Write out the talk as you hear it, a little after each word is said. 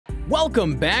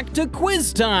Welcome back to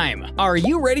Quiz Time! Are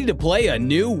you ready to play a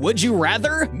new Would You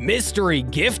Rather Mystery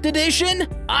Gift Edition?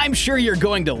 I'm sure you're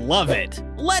going to love it.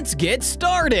 Let's get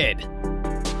started!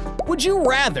 Would you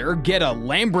rather get a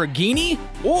Lamborghini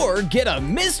or get a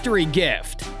mystery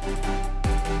gift?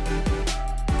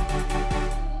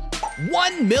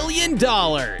 $1 million.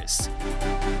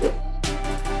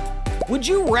 Would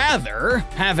you rather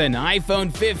have an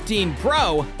iPhone 15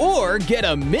 Pro or get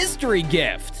a mystery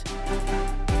gift?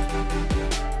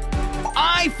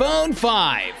 iPhone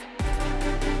 5.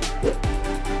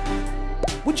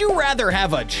 Would you rather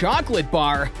have a chocolate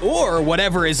bar or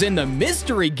whatever is in the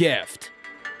mystery gift?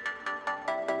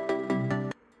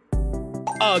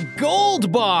 A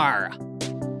gold bar.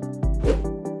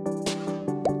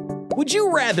 Would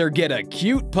you rather get a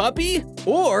cute puppy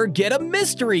or get a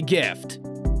mystery gift?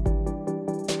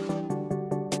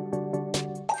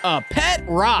 A pet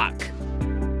rock.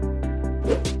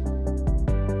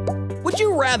 Would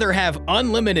you rather have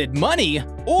unlimited money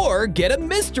or get a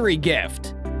mystery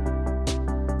gift?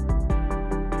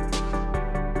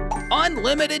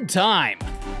 Unlimited time.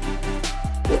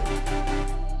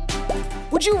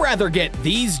 Would you rather get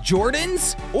these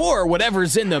Jordans or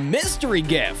whatever's in the mystery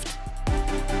gift?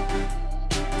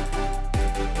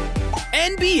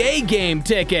 NBA game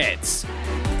tickets.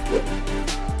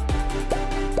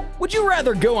 Would you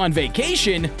rather go on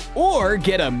vacation or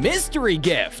get a mystery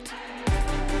gift?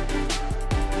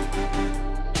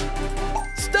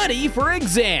 Study for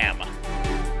exam.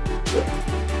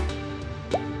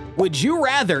 Would you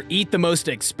rather eat the most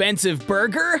expensive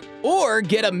burger or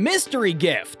get a mystery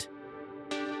gift?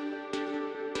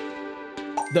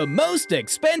 The most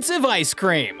expensive ice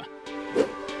cream.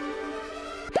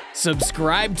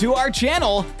 Subscribe to our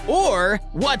channel or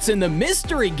what's in the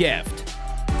mystery gift?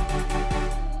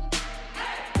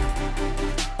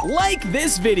 Like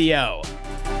this video.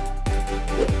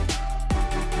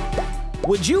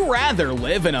 Would you rather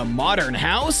live in a modern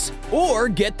house or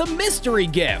get the mystery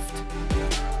gift?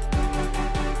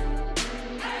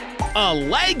 A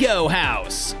Lego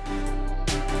house.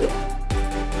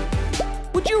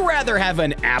 Would you rather have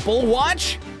an Apple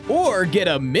Watch or get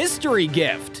a mystery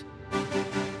gift?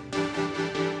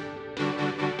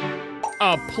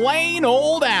 A plain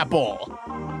old apple.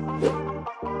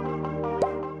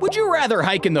 Would you rather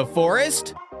hike in the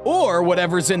forest or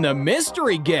whatever's in the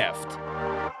mystery gift?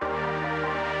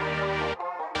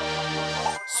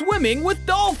 Swimming with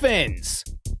dolphins.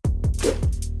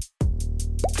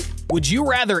 Would you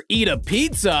rather eat a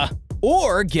pizza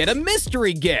or get a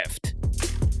mystery gift?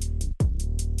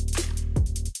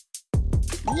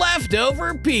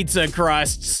 Leftover pizza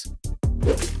crusts.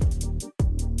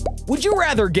 Would you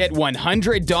rather get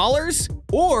 $100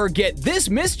 or get this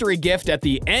mystery gift at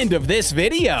the end of this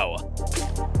video?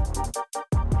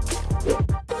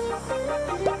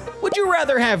 Would you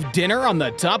rather have dinner on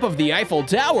the top of the Eiffel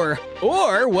Tower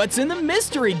or what's in the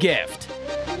mystery gift?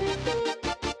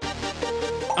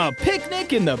 A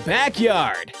picnic in the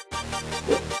backyard.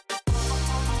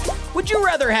 Would you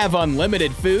rather have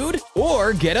unlimited food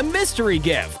or get a mystery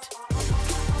gift?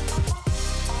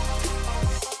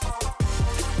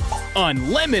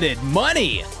 Unlimited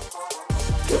money.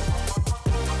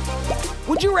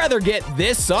 Would you rather get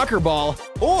this soccer ball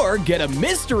or get a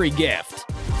mystery gift?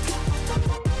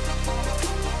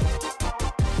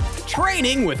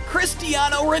 Training with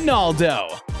Cristiano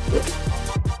Ronaldo.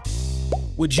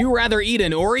 Would you rather eat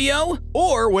an Oreo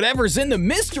or whatever's in the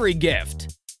mystery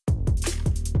gift?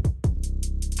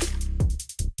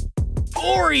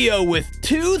 Oreo with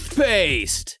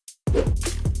toothpaste.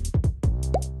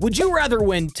 Would you rather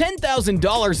win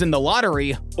 $10,000 in the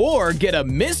lottery or get a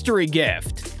mystery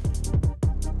gift?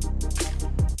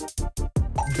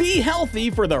 Be healthy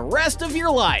for the rest of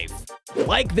your life.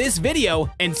 Like this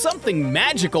video and something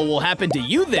magical will happen to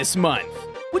you this month.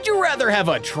 Would you rather have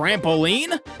a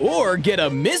trampoline or get a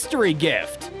mystery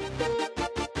gift?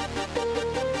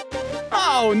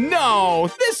 Oh no,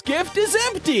 this gift is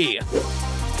empty!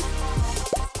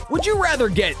 Would you rather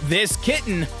get this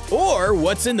kitten or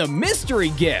what's in the mystery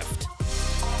gift?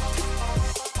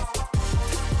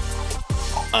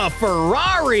 A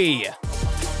Ferrari!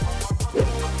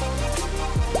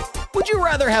 Would you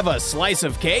rather have a slice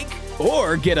of cake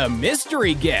or get a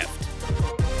mystery gift?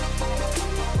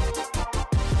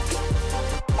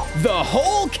 The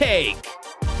whole cake!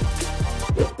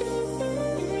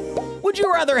 Would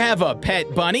you rather have a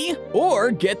pet bunny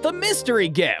or get the mystery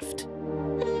gift?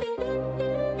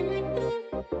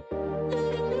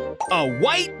 A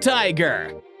white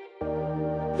tiger!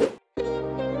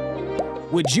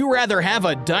 Would you rather have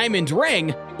a diamond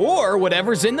ring or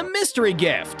whatever's in the mystery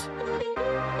gift?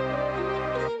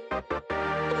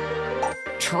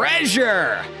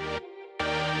 treasure!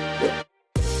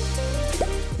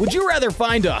 Would you rather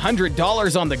find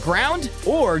 $100 on the ground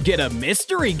or get a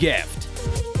mystery gift?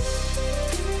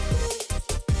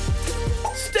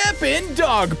 Step in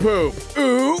dog poop.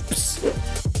 Oops!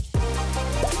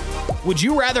 Would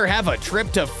you rather have a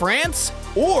trip to France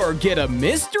or get a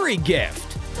mystery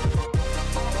gift?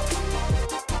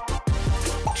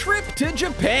 Trip to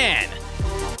Japan.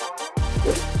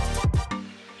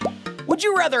 Would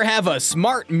you rather have a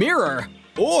smart mirror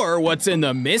or what's in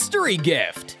the mystery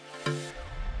gift?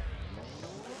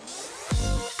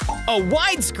 A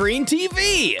widescreen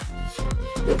TV.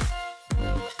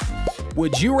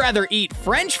 Would you rather eat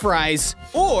French fries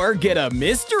or get a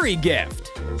mystery gift?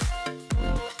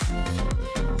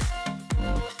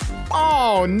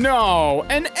 Oh no,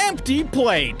 an empty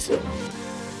plate!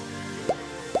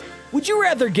 Would you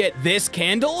rather get this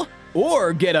candle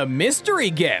or get a mystery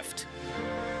gift?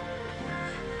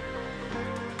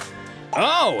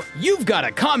 Oh, you've got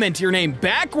to comment your name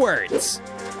backwards!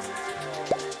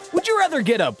 Would you rather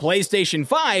get a PlayStation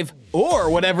 5 or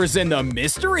whatever's in the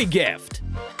mystery gift?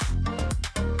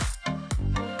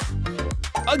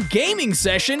 A gaming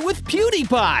session with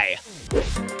PewDiePie!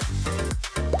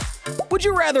 Would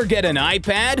you rather get an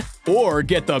iPad or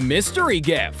get the mystery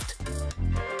gift?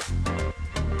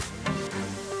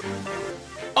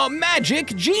 A magic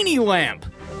genie lamp!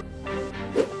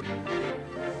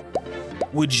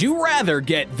 Would you rather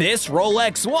get this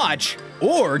Rolex watch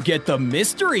or get the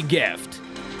mystery gift?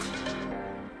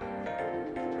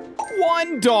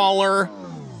 $1.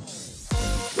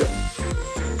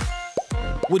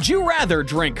 Would you rather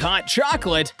drink hot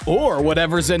chocolate or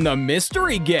whatever's in the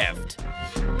mystery gift?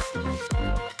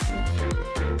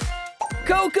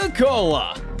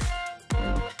 Coca-Cola.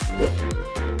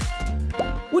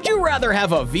 Would you rather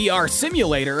have a VR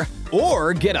simulator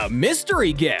or get a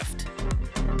mystery gift?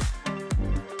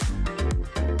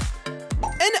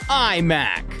 An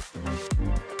iMac.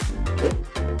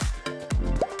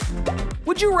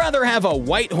 Would you rather have a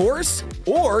white horse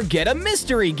or get a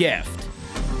mystery gift?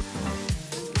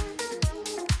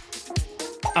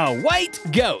 A white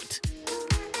goat.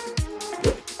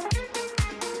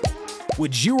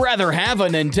 Would you rather have a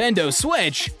Nintendo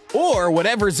Switch or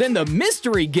whatever's in the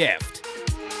mystery gift?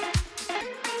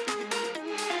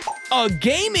 A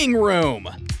gaming room.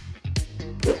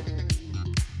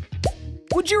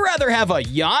 Would you rather have a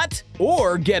yacht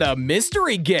or get a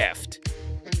mystery gift?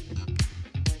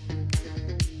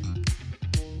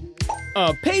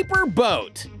 A paper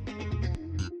boat.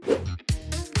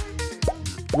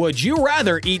 Would you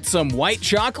rather eat some white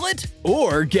chocolate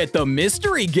or get the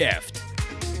mystery gift?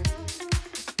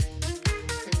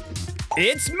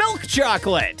 It's milk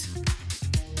chocolate!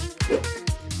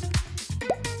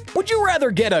 Would you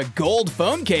rather get a gold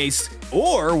phone case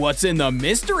or what's in the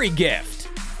mystery gift?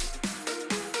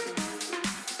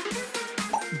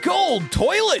 Gold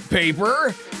toilet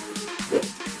paper!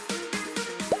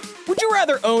 Would you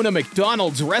rather own a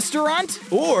McDonald's restaurant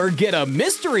or get a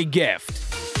mystery gift?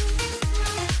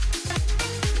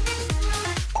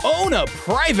 Own a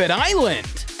private island!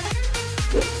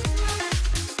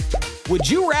 Would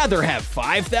you rather have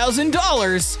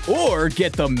 $5,000 or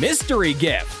get the mystery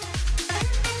gift?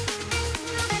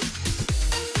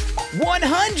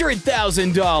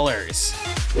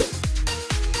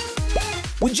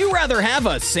 $100,000! Would you rather have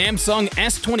a Samsung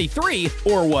S23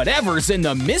 or whatever's in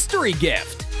the mystery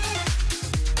gift?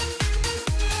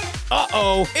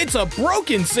 Uh-oh, it's a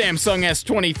broken Samsung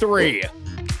S23!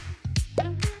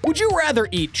 Would you rather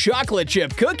eat chocolate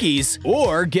chip cookies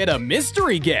or get a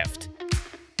mystery gift?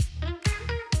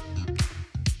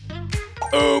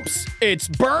 Oops, it's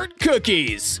burnt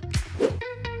cookies!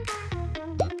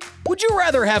 Would you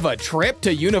rather have a trip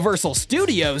to Universal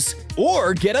Studios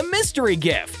or get a mystery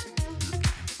gift?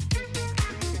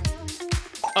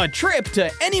 A trip to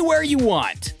anywhere you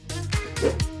want.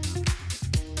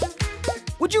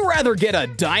 Would you rather get a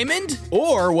diamond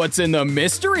or what's in the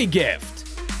mystery gift?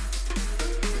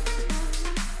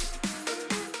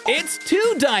 It's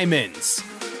 2 diamonds!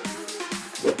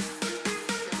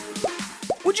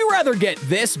 Would you rather get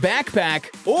this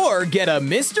backpack or get a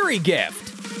mystery gift?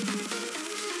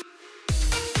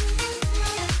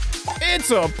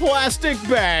 It's a plastic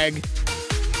bag!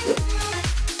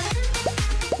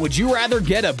 Would you rather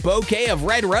get a bouquet of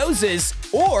red roses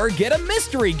or get a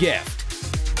mystery gift?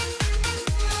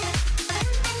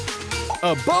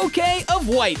 A bouquet of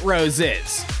white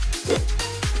roses!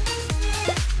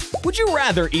 Would you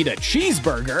rather eat a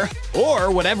cheeseburger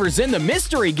or whatever's in the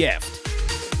mystery gift?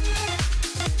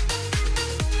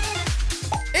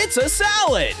 It's a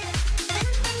salad!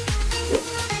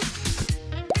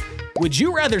 Would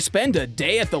you rather spend a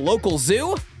day at the local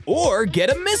zoo or get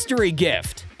a mystery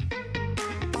gift?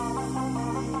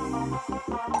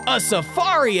 A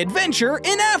safari adventure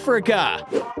in Africa!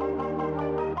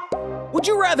 Would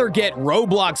you rather get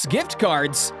Roblox gift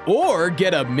cards or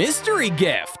get a mystery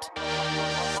gift?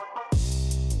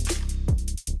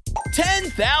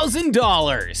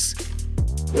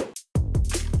 $10,000!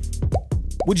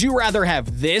 Would you rather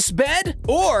have this bed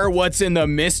or what's in the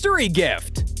mystery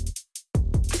gift?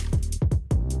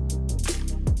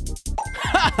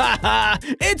 Ha ha ha!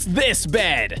 It's this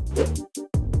bed!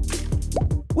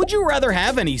 Would you rather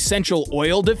have an essential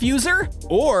oil diffuser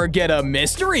or get a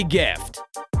mystery gift?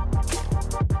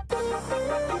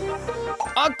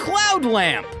 A cloud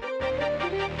lamp!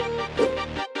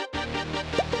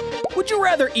 Would you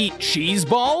rather eat cheese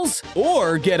balls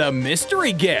or get a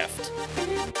mystery gift?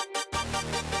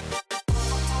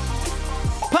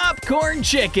 Popcorn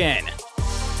chicken!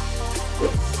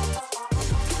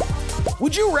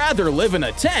 Would you rather live in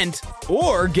a tent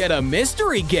or get a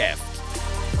mystery gift?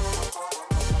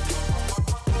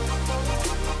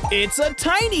 It's a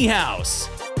tiny house!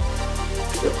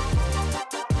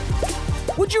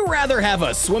 Would you rather have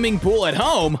a swimming pool at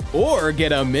home or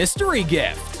get a mystery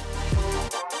gift?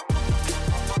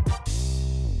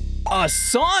 A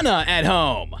sauna at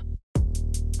home!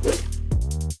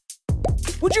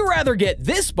 Would you rather get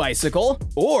this bicycle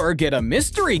or get a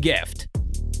mystery gift?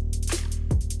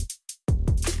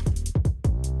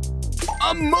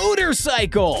 A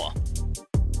motorcycle!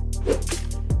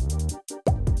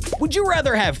 Would you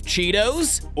rather have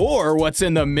Cheetos or what's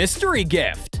in the mystery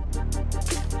gift?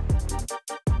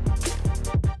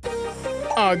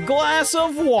 A glass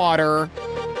of water!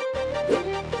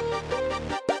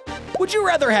 Would you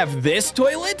rather have this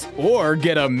toilet or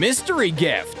get a mystery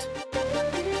gift?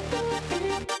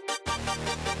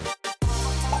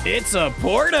 It's a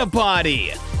porta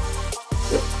potty!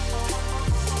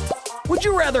 Would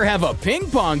you rather have a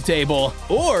ping pong table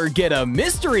or get a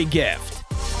mystery gift?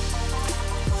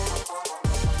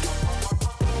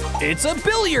 It's a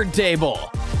billiard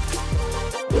table!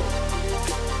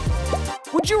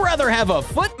 Would you rather have a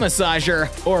foot massager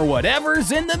or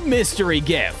whatever's in the mystery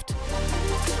gift?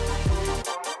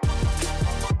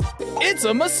 It's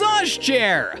a massage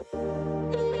chair!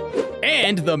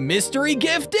 And the mystery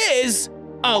gift is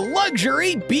a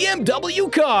luxury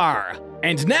BMW car!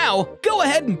 And now, go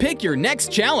ahead and pick your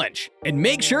next challenge, and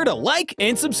make sure to like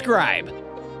and subscribe.